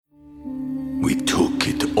We took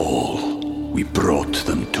it all. We brought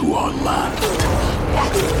them to our land.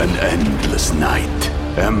 An endless night,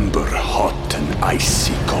 ember hot and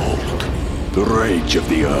icy cold. The rage of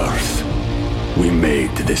the earth. We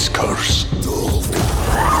made this curse.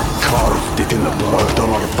 Carved it in the blood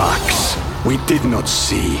on our backs. We did not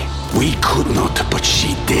see. We could not, but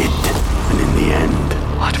she did. And in the end...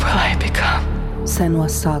 What will I become?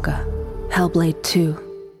 Senua's Saga. Hellblade 2.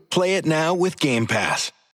 Play it now with Game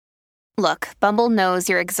Pass. Look, Bumble knows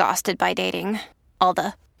you're exhausted by dating. All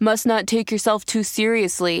the, must not take yourself too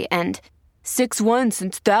seriously, and 6'1"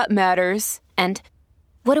 since that matters, and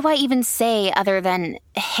what do I even say other than,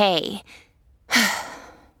 hey?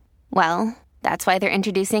 Well, that's why they're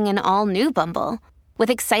introducing an all-new Bumble,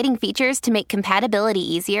 with exciting features to make compatibility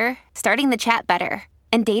easier, starting the chat better,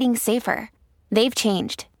 and dating safer. They've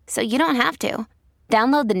changed, so you don't have to.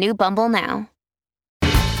 Download the new Bumble now.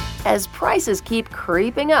 As prices keep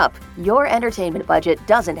creeping up, your entertainment budget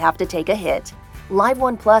doesn't have to take a hit. Live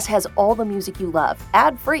One Plus has all the music you love,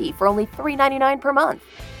 ad-free for only $3.99 per month.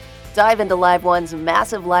 Dive into Live One's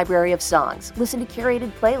massive library of songs, listen to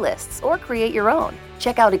curated playlists, or create your own.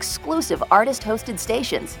 Check out exclusive artist-hosted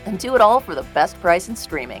stations, and do it all for the best price in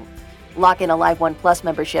streaming. Lock in a Live One Plus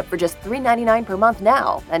membership for just $3.99 per month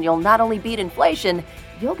now, and you'll not only beat inflation,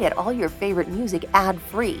 you'll get all your favorite music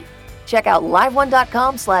ad-free. Check out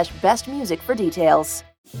liveone.com/bestmusic for details.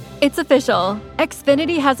 It's official.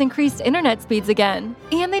 Xfinity has increased internet speeds again.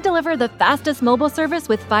 And they deliver the fastest mobile service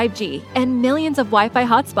with 5G and millions of Wi-Fi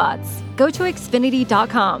hotspots. Go to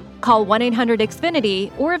Xfinity.com, call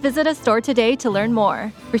 1-800-XFINITY, or visit a store today to learn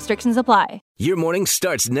more. Restrictions apply. Your morning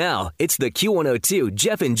starts now. It's the Q102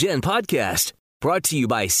 Jeff and Jen podcast. Brought to you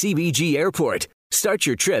by CBG Airport. Start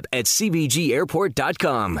your trip at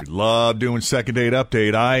CBGAirport.com. Love doing Second Date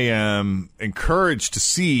Update. I am encouraged to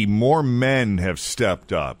see more men have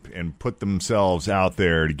stepped up and put themselves out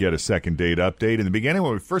there to get a Second Date Update. In the beginning,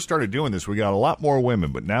 when we first started doing this, we got a lot more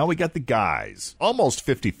women, but now we got the guys. Almost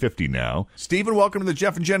 50-50 now. Stephen, welcome to the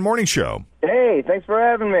Jeff and Jen Morning Show. Hey, thanks for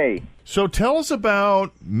having me. So tell us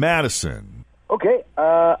about Madison. Okay,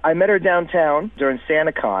 I met her downtown during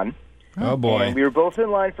SantaCon. Oh, boy. And we were both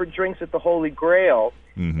in line for drinks at the Holy Grail,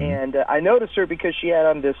 and I noticed her because she had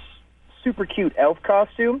on this super cute elf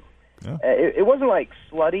costume. Oh. It wasn't, like,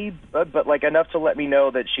 slutty, but, like, enough to let me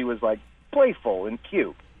know that she was, like, playful and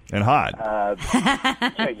cute. And hot.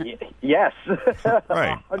 Yes.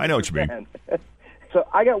 Right. I know what you mean. So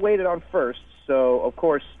I got waited on first, so, of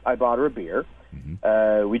course, I bought her a beer.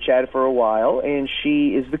 We chatted for a while, and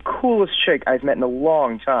she is the coolest chick I've met in a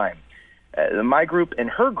long time. My group and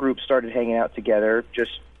her group started hanging out together,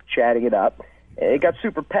 just chatting it up. It got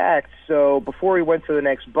super packed, so before we went to the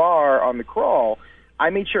next bar on the crawl, I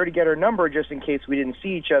made sure to get her number just in case we didn't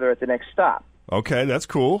see each other at the next stop. Okay, that's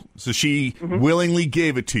cool. So she willingly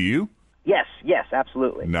gave it to you? Yes,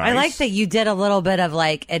 absolutely. Nice. I like that you did a little bit of,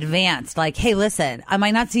 like, advanced, like, hey, listen, I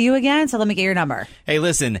might not see you again, so let me get your number. Hey,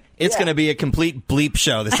 listen, it's going to be a complete bleep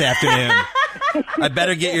show this afternoon. I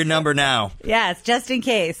better get your number now. Yes, just in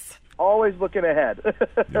case. Always looking ahead.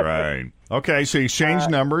 Right. Okay, so you exchanged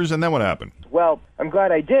numbers, and then what happened? Well, I'm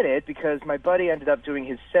glad I did it because my buddy ended up doing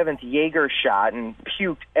his 7th Jaeger shot and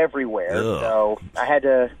puked everywhere. Ugh. So I had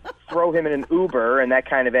to throw him in an Uber, and that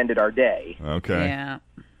kind of ended our day. Okay.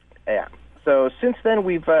 Yeah. So since then,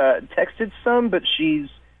 we've texted some, but she's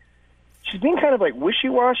been kind of like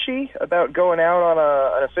wishy-washy about going out on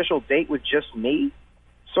an official date with just me.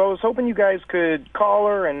 So I was hoping you guys could call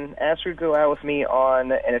her and ask her to go out with me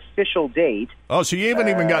on an official date. Oh, so you haven't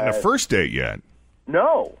even gotten a first date yet?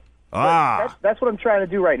 No. That's what I'm trying to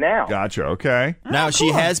do right now. Gotcha, okay. Now,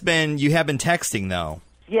 you have been texting, though.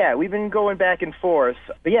 Yeah, we've been going back and forth.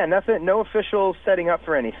 But yeah, no official setting up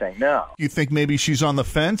for anything, no. You think maybe she's on the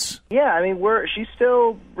fence? Yeah, I mean, she's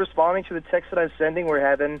still responding to the texts that I'm sending. We're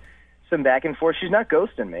having some back and forth. She's not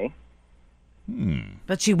ghosting me.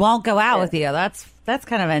 But she won't go out with you. That's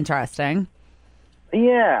kind of interesting.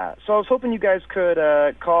 Yeah. So I was hoping you guys could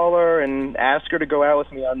call her and ask her to go out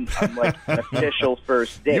with me on like an official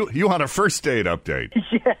first date. You want a first date update?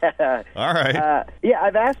 Yeah. All right. Yeah,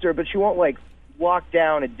 I've asked her, but she won't like lock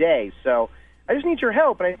down a day. So I just need your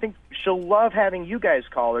help, and I think she'll love having you guys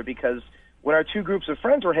call her because when our two groups of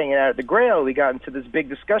friends were hanging out at the Grail, we got into this big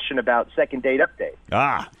discussion about second date update.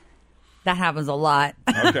 That happens a lot.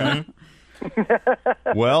 Okay.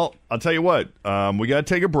 Well, I'll tell you what. We got to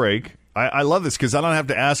take a break. I love this because I don't have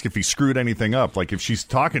to ask if he screwed anything up. Like, if she's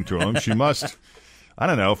talking to him, she must. I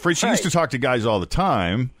don't know. Fritz, you used to talk to guys all the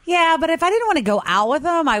time. Yeah, but if I didn't want to go out with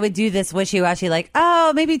them, I would do this wishy-washy, like,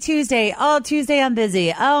 oh, maybe Tuesday. Oh, Tuesday I'm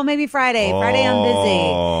busy. Oh, maybe Friday. Friday I'm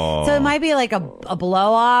busy. So it might be like a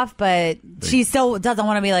blow-off, but she still doesn't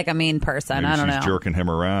want to be like a mean person. Maybe I don't know. She's jerking him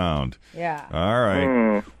around. Yeah. All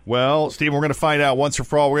right. Well, Steve, we're going to find out once and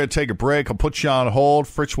for all. We're going to take a break. I'll put you on hold.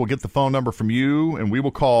 Fritz will get the phone number from you, and we will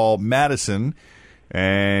call Madison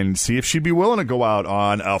and see if she'd be willing to go out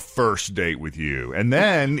on a first date with you. And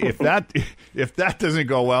then if that doesn't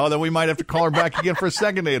go well, then we might have to call her back again for a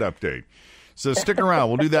second date update. So stick around.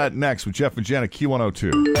 We'll do that next with Jeff and Jen at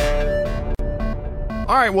Q102.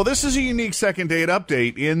 All right, well, this is a unique second date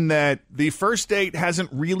update in that the first date hasn't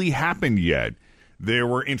really happened yet. There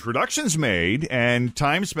were introductions made and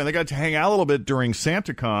time spent. They got to hang out a little bit during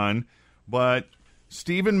SantaCon, but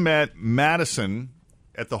Stephen met Madison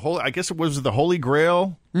at the I guess it was the Holy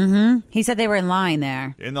Grail. Mm-hmm. He said they were in line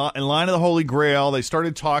there. In line of the Holy Grail. They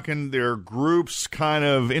started talking. Their groups kind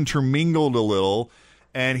of intermingled a little.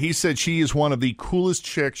 And he said she is one of the coolest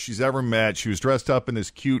chicks she's ever met. She was dressed up in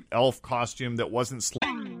this cute elf costume that wasn't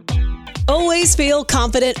Always feel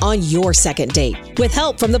confident on your second date. With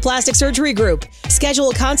help from the Plastic Surgery Group. Schedule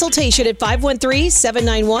a consultation at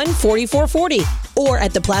 513-791-4440 or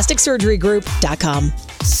at theplasticsurgerygroup.com.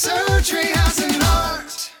 Surgery has an art.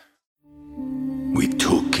 We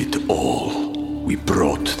took it all. We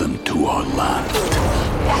brought them to our land.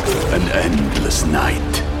 An endless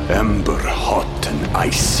night, ember hot and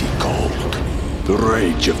icy cold. The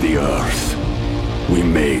rage of the earth. We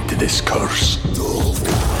made this curse.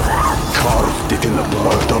 Carved it in the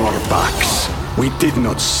blood on our backs. We did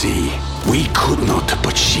not see. We could not,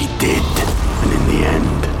 but she did. And in the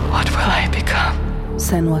end, what will I become?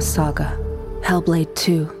 Senua's Saga. Hellblade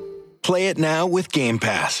 2. Play it now with Game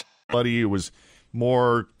Pass. Buddy was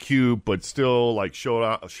more cute, but still like showed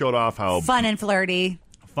off how fun, flirty,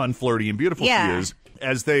 and beautiful she is.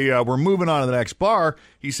 As they were moving on to the next bar,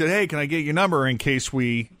 he said, "Hey, can I get your number in case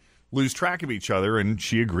we lose track of each other?" And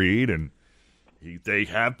she agreed, and they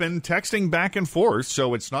have been texting back and forth,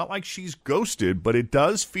 so it's not like she's ghosted, but it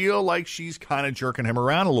does feel like she's kind of jerking him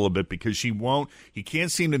around a little bit because he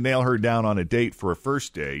can't seem to nail her down on a date for a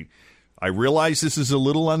first date. I realize this is a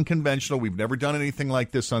little unconventional. We've never done anything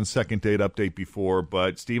like this on Second Date Update before,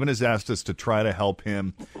 but Stephen has asked us to try to help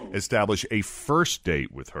him establish a first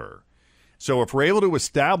date with her. So if we're able to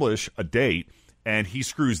establish a date and he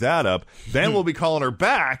screws that up, then we'll be calling her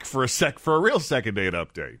back for a real Second Date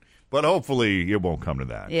Update. But hopefully it won't come to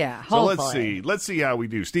that. Yeah, hopefully. So let's see how we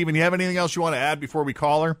do. Stephen, you have anything else you want to add before we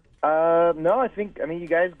call her? No, I mean, you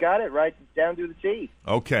guys got it right down to the T.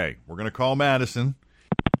 Okay, we're going to call Madison.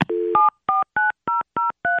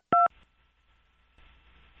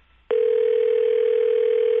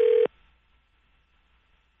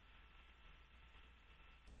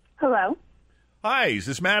 Hello. Hi, is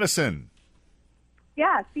this Madison?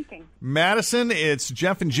 Yeah, speaking. Madison, it's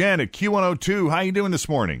Jeff and Jen at Q102. How you doing this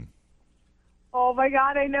morning? Oh, my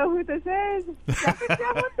God, I know who this is. Jeff and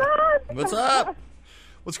Jen, what's up? What's up?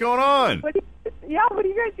 What's going on? What are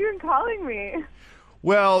you guys doing calling me?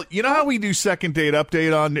 Well, you know how we do Second Date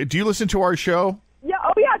Update on... Do you listen to our show? Yeah,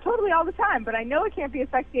 oh yeah, totally, all the time. But I know it can't be a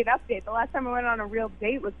Second Date Update. The last time I went on a real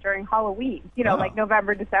date was during Halloween. You know, like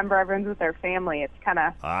November, December, everyone's with their family. It's kind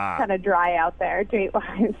of dry out there,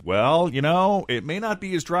 date-wise. Well, you know, it may not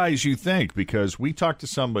be as dry as you think because we talked to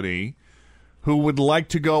somebody who would like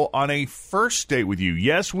to go on a first date with you.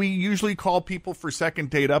 Yes, we usually call people for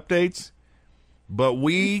Second Date Updates, but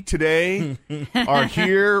we today are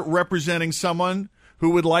here representing someone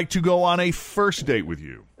who would like to go on a first date with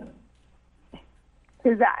you.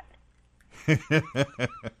 Who's that?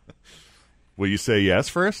 Will you say yes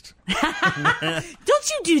first? Don't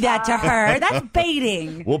you do that to her. That's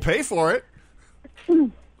baiting. We'll pay for it.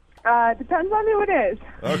 Depends on who it is.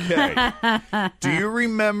 Okay. Do you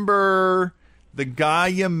remember the guy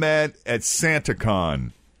you met at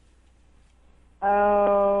SantaCon?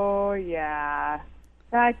 Oh, yeah.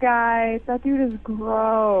 That guy, that dude is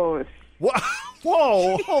gross. What?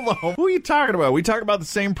 Whoa, hold on. Who are you talking about? Are we talking about the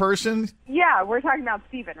same person? Yeah, we're talking about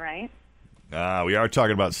Steven, right? We are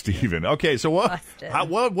talking about Steven. Okay, so what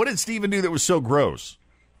did Steven do that was so gross?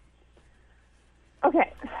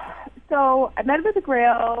 Okay, so I met him at the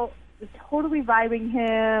Grail, was totally vibing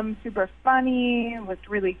him, super funny, looked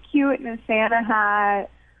really cute in a Santa hat.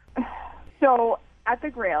 So at the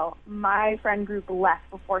Grail, my friend group left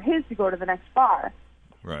before his to go to the next bar.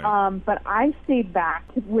 Right. But I stayed back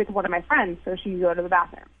with one of my friends so she could go to the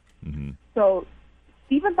bathroom. Mm-hmm. So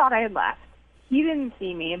Steven thought I had left. He didn't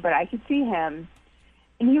see me, but I could see him.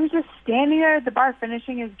 and he was just standing there at the bar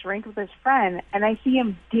finishing his drink with his friend, and I see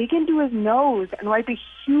him dig into his nose and wipe a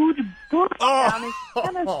huge book down his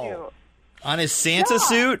Santa suit. On his Santa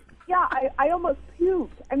suit? Yeah, I almost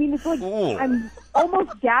puked. I mean, it's like I'm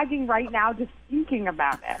almost gagging right now just thinking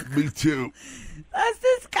about it. Me too. That's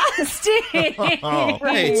disgusting.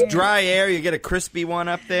 Hey, it's dry air. You get a crispy one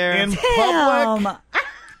up there. In public?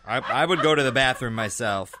 I would go to the bathroom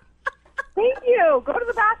myself. Thank you. Go to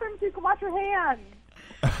the bathroom so you can wash your hands.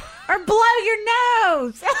 Or blow your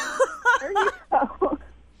nose. There you go.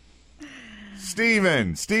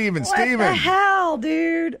 Steven. What the hell,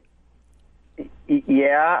 dude?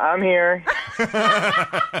 Yeah, I'm here.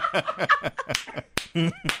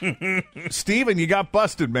 Steven, you got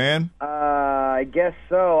busted, man. I guess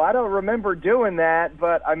so. I don't remember doing that,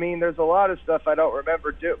 but I mean, there's a lot of stuff I don't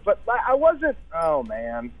remember doing. But I wasn't. Oh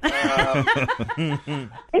man.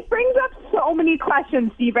 It brings up so many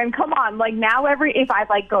questions, Steven. Come on, like now, if I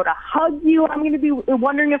like go to hug you, I'm going to be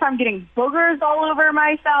wondering if I'm getting boogers all over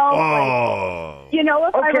myself. Oh.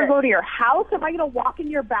 Like, if I ever go to your house, am I going to walk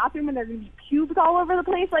into your bathroom and there's going to be pubes all over the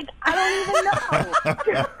place? Like I don't even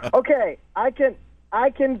know. Okay, I can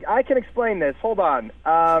explain this. Hold on.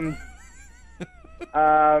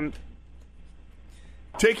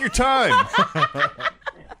 Take your time.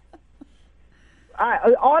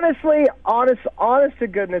 Honest to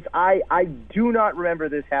goodness, I do not remember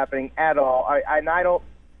this happening at all. I don't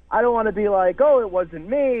want to be like, oh, it wasn't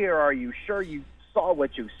me, or are you sure you saw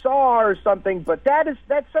what you saw, or something. But that's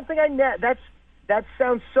something that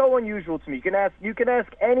sounds so unusual to me. You can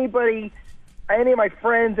ask anybody, any of my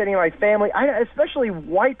friends, any of my family, especially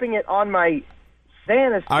wiping it on my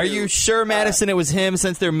Santa suit. Are you sure, Madison, it was him,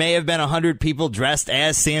 since there may have been 100 people dressed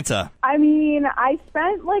as Santa? I mean, I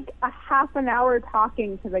spent like a half an hour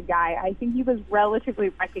talking to the guy. I think he was relatively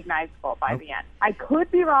recognizable by the end. I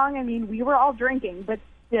could be wrong. I mean, we were all drinking, but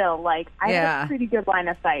still, like, I had a pretty good line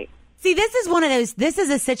of sight. See, this is one of those, this is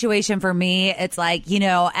a situation for me. It's like,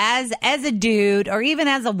 as a dude or even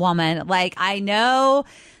as a woman, like, I know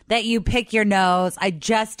that you pick your nose. I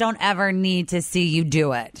just don't ever need to see you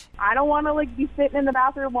do it. I don't want to like be sitting in the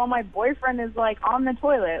bathroom while my boyfriend is like on the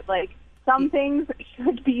toilet. Like some things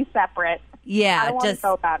should be separate. Yeah, I don't want just to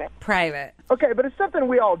know about it. Private. Okay, but it's something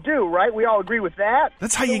we all do, right? We all agree with that.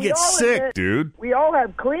 That's how you get sick, dude. We all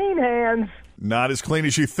have clean hands. Not as clean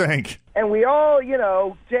as you think. And we all,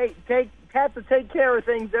 have to take care of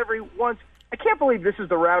things every once. I can't believe this is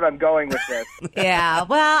the route I'm going with this. Yeah,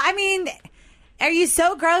 well, I mean, are you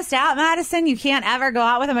so grossed out, Madison, you can't ever go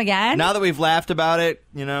out with him again? Now that we've laughed about it,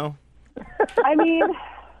 I mean,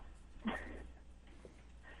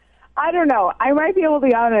 I don't know. I might be able to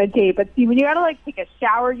go out on a date, but see, when you got to like take a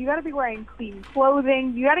shower, you got to be wearing clean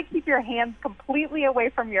clothing. You got to keep your hands completely away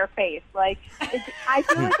from your face. Like, I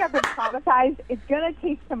feel like I've been traumatized. It's going to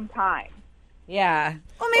take some time. Yeah.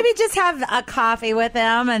 Well, maybe just have a coffee with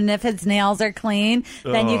him, and if his nails are clean,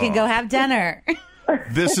 then you can go have dinner.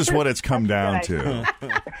 This is what it's come down to.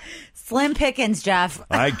 Slim pickings, Jeff.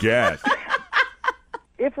 I guess.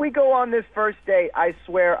 If we go on this first date, I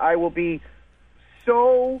swear I will be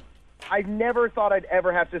so... I never thought I'd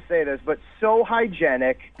ever have to say this, but so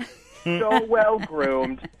hygienic, so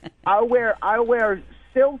well-groomed. I'll wear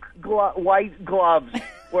silk white gloves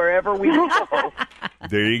wherever we go.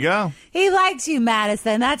 There you go. He likes you,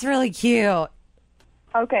 Madison. That's really cute.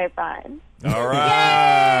 Okay, fine. All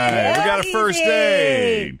right. Yay! We got a first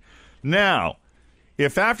date. Now,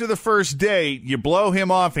 if after the first date you blow him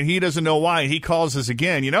off and he doesn't know why and he calls us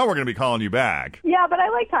again, we're going to be calling you back. Yeah, but I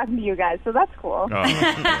like talking to you guys, so that's cool.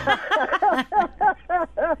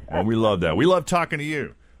 Well, we love that. We love talking to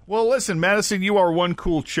you. Well, listen, Madison, you are one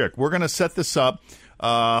cool chick. We're going to set this up.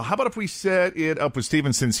 How about if we set it up with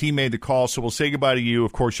Steven since he made the call? So we'll say goodbye to you.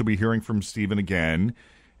 Of course, you'll be hearing from Steven again.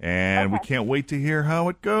 And we can't wait to hear how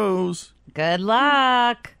it goes. Good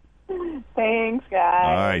luck. Thanks, guys.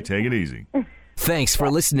 All right, take it easy. Thanks for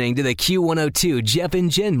listening to the Q102 Jeff and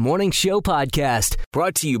Jen Morning Show podcast,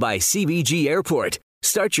 brought to you by CBG Airport.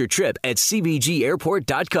 Start your trip at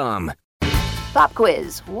CBGAirport.com. Pop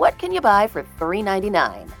quiz. What can you buy for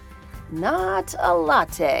 $3.99? Not a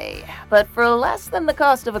latte, but for less than the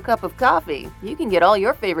cost of a cup of coffee, you can get all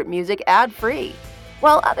your favorite music ad-free.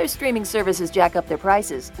 While other streaming services jack up their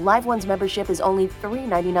prices, Live One's membership is only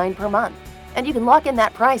 $3.99 per month, and you can lock in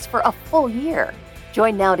that price for a full year.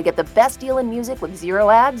 Join now to get the best deal in music with 0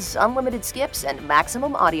 ads, unlimited skips, and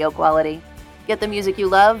maximum audio quality. Get the music you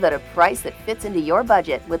love at a price that fits into your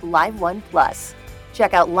budget with Live One Plus.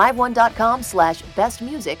 Check out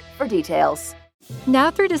liveone.com/bestmusic for details.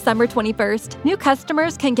 Now through December 21st, new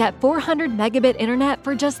customers can get 400 megabit internet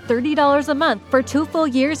for just $30 a month for 2 full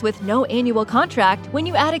years with no annual contract when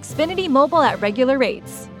you add Xfinity Mobile at regular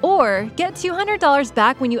rates. Or get $200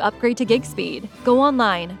 back when you upgrade to gig speed. Go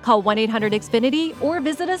online, call 1-800-XFINITY, or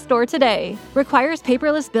visit a store today. Requires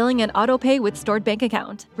paperless billing and auto pay with stored bank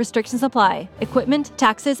account. Restrictions apply. Equipment,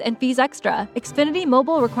 taxes, and fees extra. Xfinity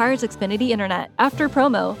Mobile requires Xfinity Internet. After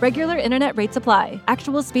promo, regular internet rates apply.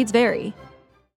 Actual speeds vary.